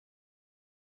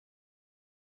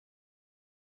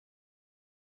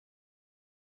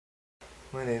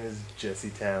My name is Jesse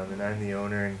Town, and I'm the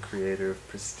owner and creator of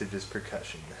prestigious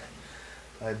Percussion.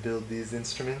 I build these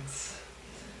instruments,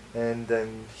 and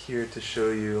I'm here to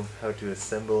show you how to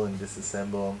assemble and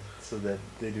disassemble so that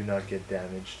they do not get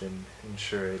damaged and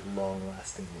ensure a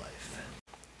long-lasting life.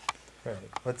 Right.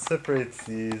 What separates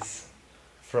these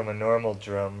from a normal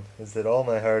drum is that all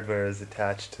my hardware is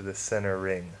attached to the center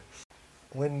ring.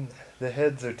 When the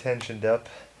heads are tensioned up,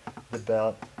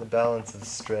 the balance of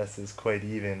stress is quite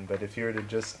even, but if you were to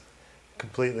just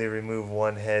completely remove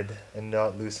one head and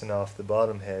not loosen off the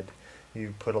bottom head,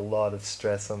 you put a lot of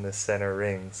stress on the center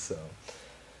ring. So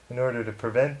in order to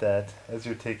prevent that, as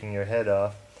you're taking your head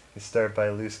off, you start by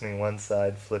loosening one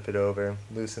side, flip it over,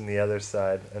 loosen the other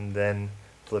side, and then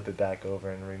flip it back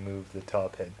over and remove the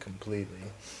top head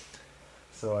completely.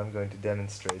 So I'm going to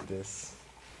demonstrate this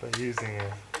by using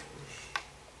a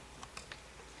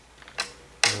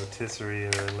rotisserie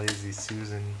or a lazy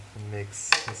Susan. It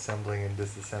makes assembling and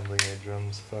disassembling your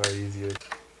drums far easier.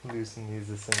 Loosen these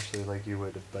essentially like you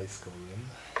would a bicycle rim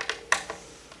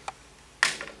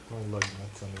or lug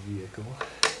nuts on a vehicle.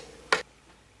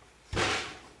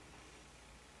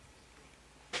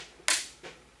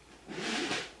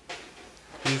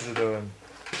 These are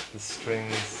the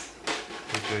strings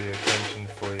which are your tension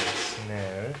for your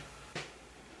snare.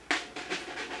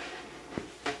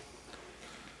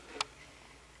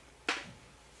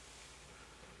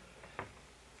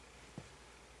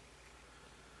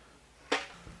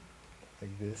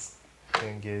 Like this, to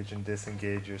engage and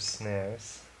disengage your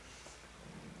snares.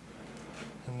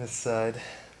 And this side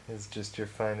is just your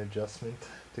fine adjustment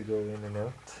to go in and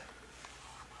out.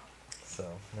 So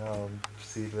now I'll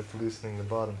proceed with loosening the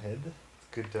bottom head. It's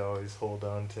good to always hold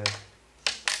on to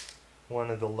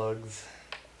one of the lugs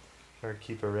or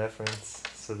keep a reference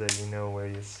so that you know where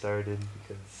you started,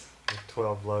 because with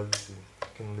 12 lugs you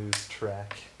can lose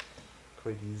track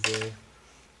quite easily.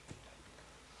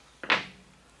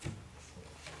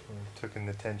 I've taken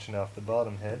the tension off the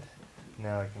bottom head.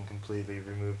 Now I can completely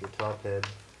remove the top head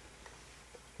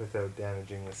without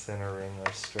damaging the center ring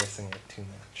or stressing it too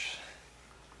much.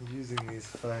 Using these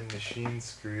fine machine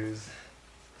screws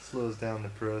slows down the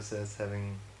process,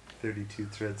 having 32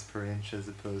 threads per inch as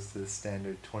opposed to the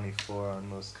standard 24 on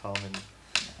most common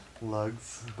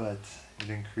lugs, but it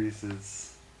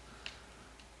increases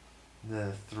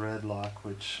the thread lock,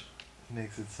 which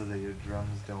makes it so that your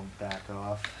drums don't back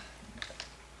off.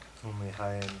 Only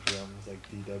high-end drums like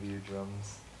DW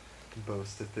drums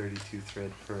boast a 32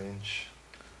 thread per inch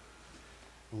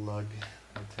lug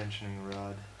or tensioning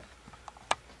rod.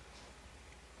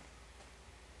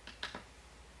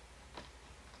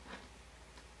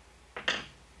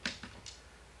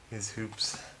 These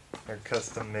hoops are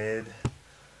custom made,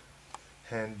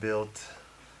 hand built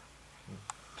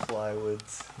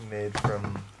plywoods made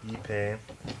from Ipe,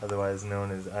 otherwise known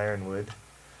as Ironwood,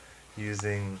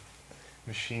 using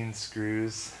machine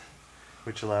screws,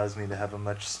 which allows me to have a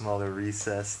much smaller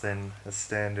recess than a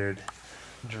standard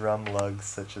drum lug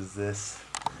such as this.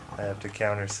 I have to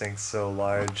countersink so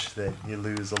large that you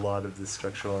lose a lot of the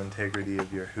structural integrity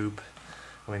of your hoop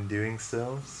when doing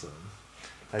so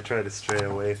I try to stray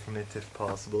away from it if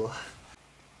possible.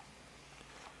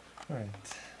 Alright,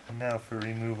 and now for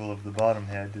removal of the bottom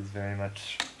head is very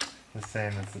much the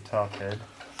same as the top head.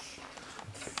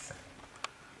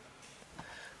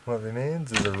 What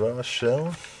remains is a raw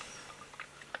shell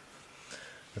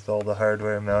with all the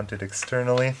hardware mounted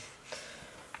externally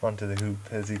onto the hoop.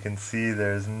 As you can see,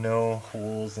 there's no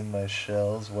holes in my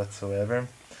shells whatsoever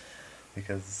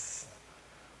because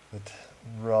it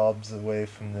robs away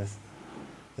from the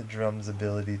drum's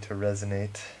ability to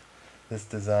resonate. This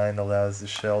design allows the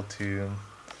shell to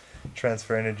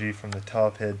transfer energy from the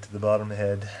top head to the bottom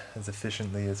head as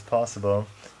efficiently as possible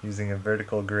using a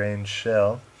vertical grain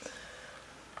shell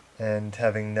and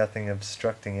having nothing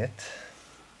obstructing it.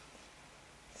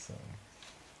 So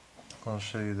I'll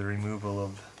show you the removal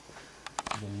of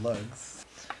the lugs.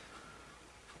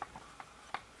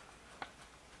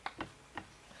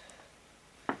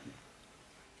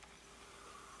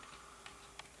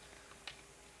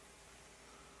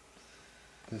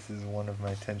 This is one of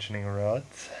my tensioning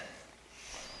rods.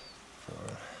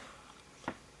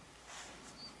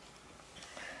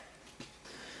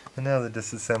 And now the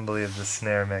disassembly of the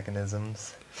snare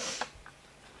mechanisms.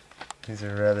 These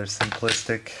are rather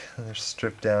simplistic. They're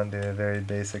stripped down to very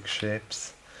basic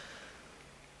shapes.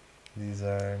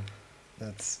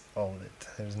 That's all of it.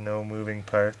 There's no moving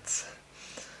parts.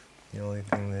 The only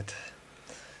thing that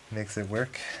makes it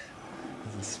work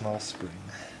is a small spring.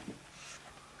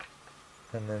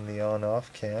 And then the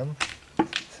on-off cam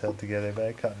is held together by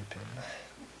a cotter pin.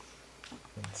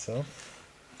 And so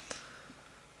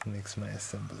makes my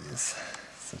assemblies,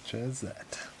 such as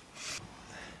that.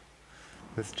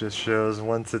 This just shows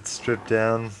once it's stripped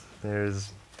down,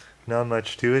 there's not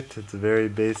much to it. It's a very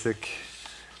basic,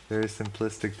 very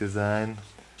simplistic design.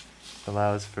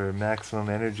 Allows for maximum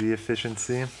energy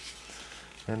efficiency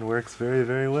and works very,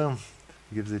 very well.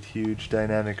 It gives it huge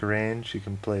dynamic range. You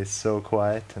can play so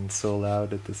quiet and so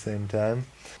loud at the same time.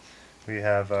 We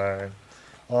have our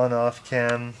on-off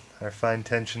cam, our fine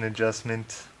tension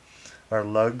adjustment, our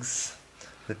lugs,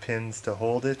 the pins to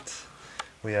hold it.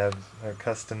 We have our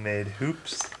custom-made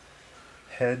hoops,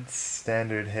 heads,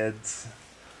 standard heads.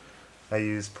 I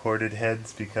use ported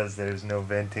heads because there's no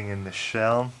venting in the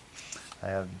shell. I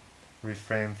have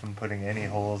refrained from putting any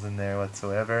holes in there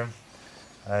whatsoever.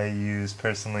 I use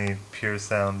personally Pure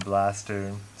Sound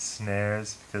Blaster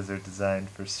snares because they're designed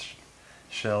for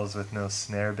shells with no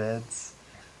snare beds,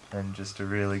 and just a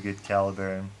really good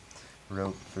caliber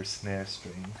rope for snare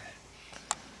string.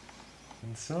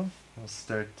 And so we'll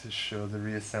start to show the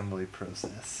reassembly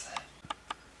process.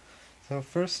 So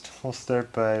first we'll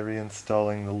start by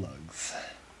reinstalling the lugs.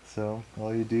 So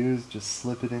all you do is just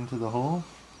slip it into the hole.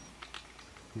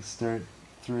 You start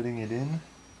threading it in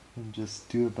and just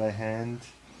do it by hand.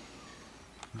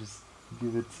 Just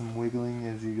give it some wiggling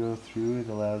as you go through. It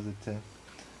allows it to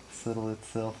settle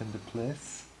itself into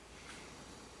place.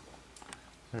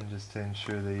 And just to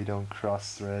ensure that you don't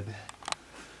cross thread,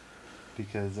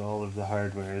 because all of the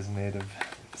hardware is made of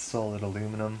solid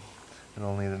aluminum and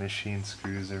only the machine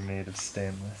screws are made of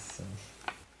stainless. So.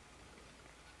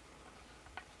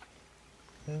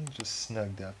 And just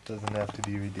snugged up, doesn't have to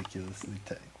be ridiculously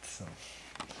tight. So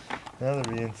now the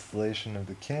reinstallation of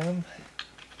the cam.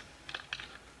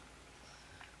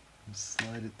 Just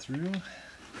slide it through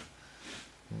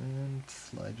and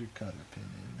slide your cotter pin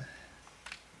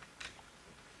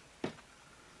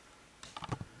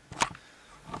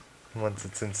in. Once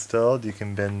it's installed, you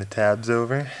can bend the tabs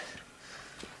over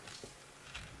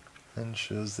and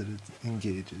shows that it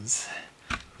engages.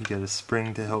 You get a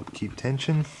spring to help keep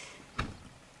tension.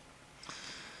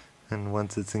 And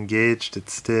once it's engaged, it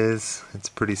stays. It's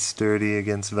pretty sturdy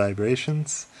against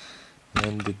vibrations,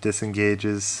 and it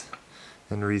disengages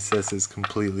and recesses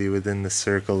completely within the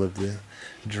circle of the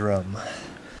drum.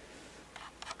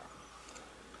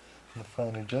 The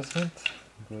fine adjustment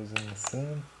goes in the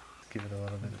same. Give it a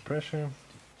little bit of pressure.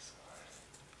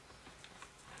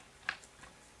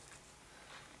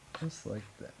 Just like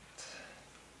that.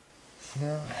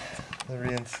 Now, the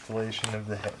reinstallation of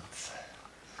the heads.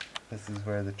 This is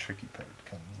where the tricky part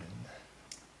comes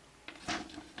in.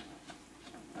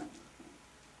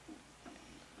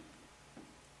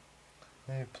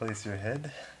 Now you place your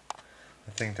head.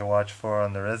 The thing to watch for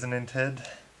on the resonant head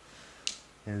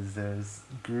is there's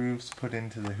grooves put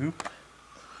into the hoop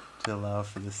to allow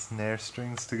for the snare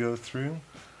strings to go through,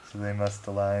 so they must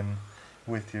align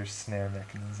with your snare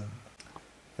mechanism.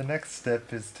 The next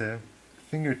step is to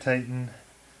finger tighten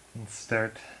and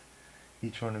start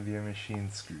each one of your machine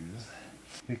screws.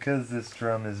 Because this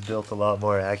drum is built a lot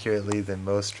more accurately than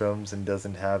most drums and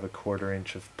doesn't have a 1/4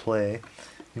 inch of play,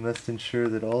 you must ensure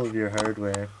that all of your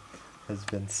hardware has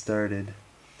been started,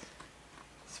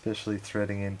 especially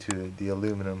threading into the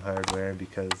aluminum hardware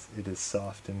because it is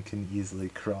soft and can easily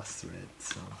cross thread.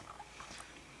 So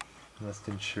you must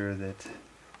ensure that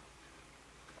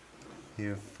you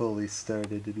have fully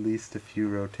started at least a few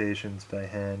rotations by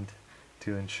hand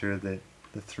to ensure that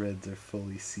the threads are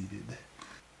fully seated.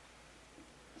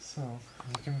 So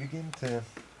you can begin to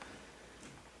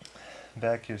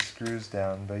back your screws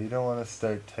down, but you don't want to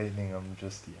start tightening them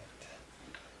just yet.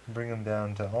 Bring them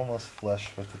down to almost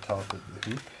flush with the top of the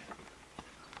hoop.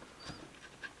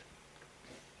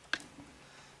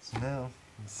 So now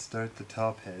let's start the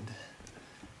top head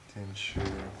to ensure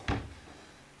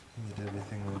that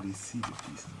everything will be seated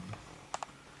decently.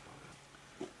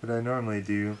 What I normally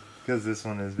do, because this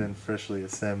one has been freshly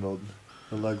assembled,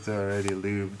 the lugs are already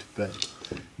lubed, but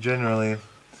generally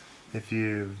if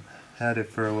you've had it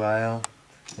for a while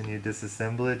and you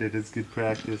disassemble it, it is good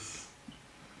practice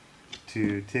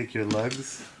to take your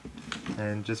lugs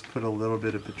and just put a little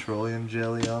bit of petroleum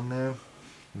jelly on there,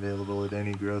 available at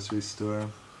any grocery store.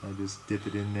 I just dip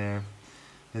it in there.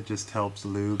 It just helps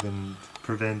lube and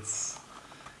prevents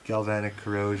galvanic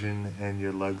corrosion and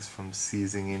your lugs from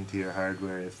seizing into your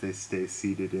hardware if they stay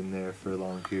seated in there for a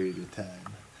long period of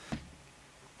time.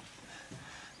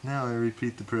 Now I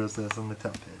repeat the process on the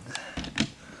top head.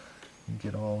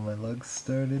 Get all my lugs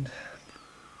started.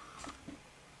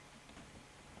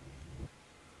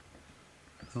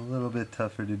 It's a little bit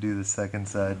tougher to do the second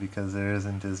side because there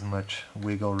isn't as much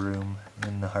wiggle room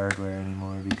in the hardware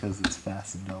anymore because it's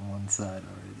fastened on one side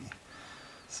already.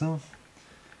 So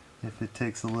if it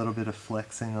takes a little bit of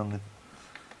flexing on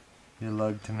your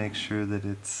lug to make sure that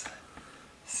it's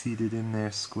seated in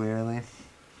there squarely,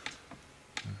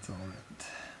 that's alright.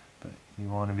 But you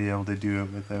want to be able to do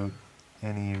it without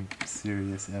any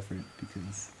serious effort,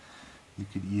 because you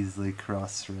could easily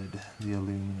cross-thread the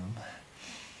aluminum.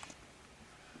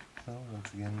 So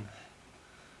once again,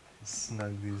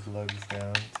 snug these lugs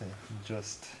down to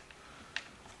just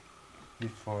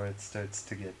before it starts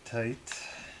to get tight,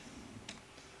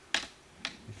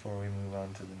 before we move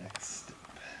on to the next step.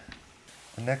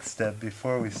 The next step,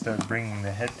 before we start bringing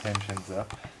the head tensions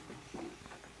up,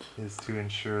 is to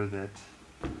ensure that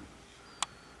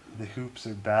the hoops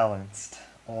are balanced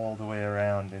all the way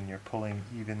around and you're pulling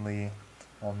evenly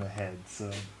on the head.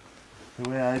 So the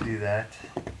way I do that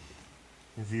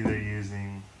is either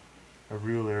using a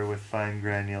ruler with fine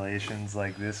granulations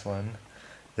like this one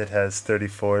that has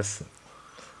 34ths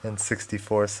and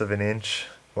 64ths of an inch,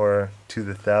 or to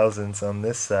the thousandths on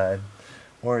this side,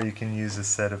 or you can use a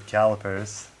set of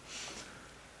calipers.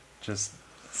 Just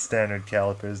standard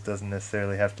calipers, doesn't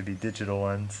necessarily have to be digital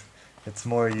ones. It's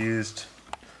more used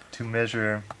to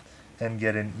measure and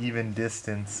get an even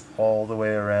distance all the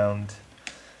way around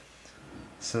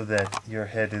so that your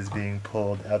head is being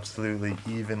pulled absolutely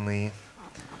evenly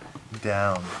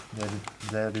down.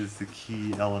 That is the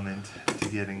key element to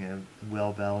getting a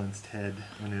well-balanced head,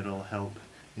 and it'll help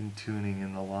in tuning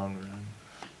in the long run.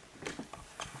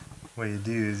 What you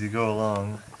do is you go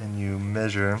along and you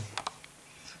measure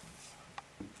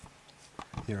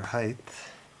your height,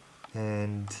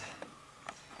 and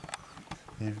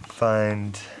you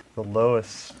find the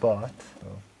lowest spot,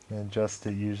 and adjust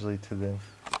it usually to the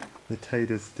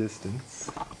tightest distance,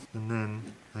 and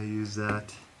then I use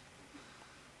that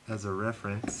as a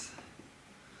reference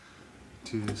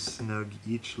to snug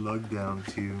each lug down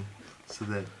to, so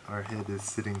that our head is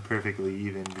sitting perfectly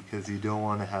even, because you don't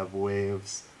want to have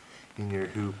waves in your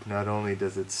hoop. Not only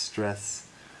does it stress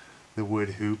the wood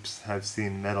hoops, I've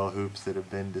seen metal hoops that have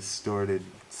been distorted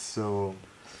so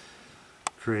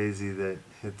crazy that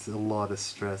it's a lot of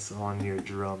stress on your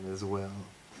drum as well.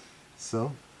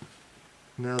 So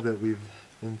now that we've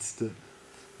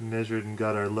measured and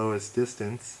got our lowest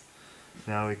distance,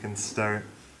 now we can start,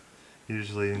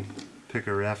 usually pick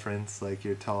a reference like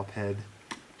your top head,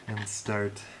 and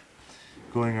start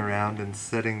going around and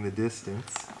setting the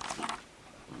distance.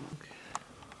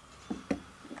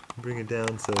 Bring it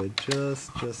down so it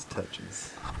just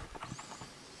touches.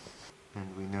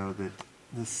 And we know that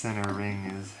the center ring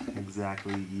is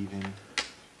exactly even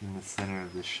in the center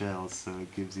of the shell, so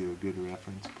it gives you a good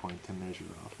reference point to measure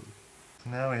off of.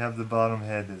 So now we have the bottom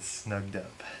head is snugged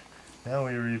up. Now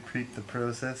we repeat the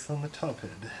process on the top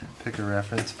head. Pick a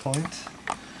reference point,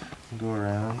 go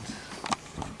around,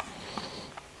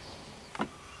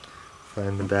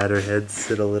 find the batter heads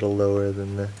sit a little lower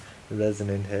than the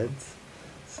resonant heads.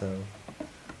 So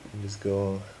you just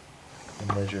go and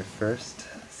measure first,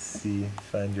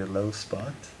 find your low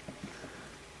spot,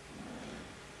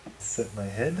 set my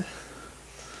head,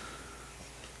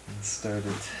 and start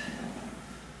at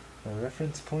my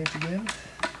reference point again,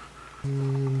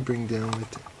 and bring down the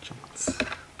tensions.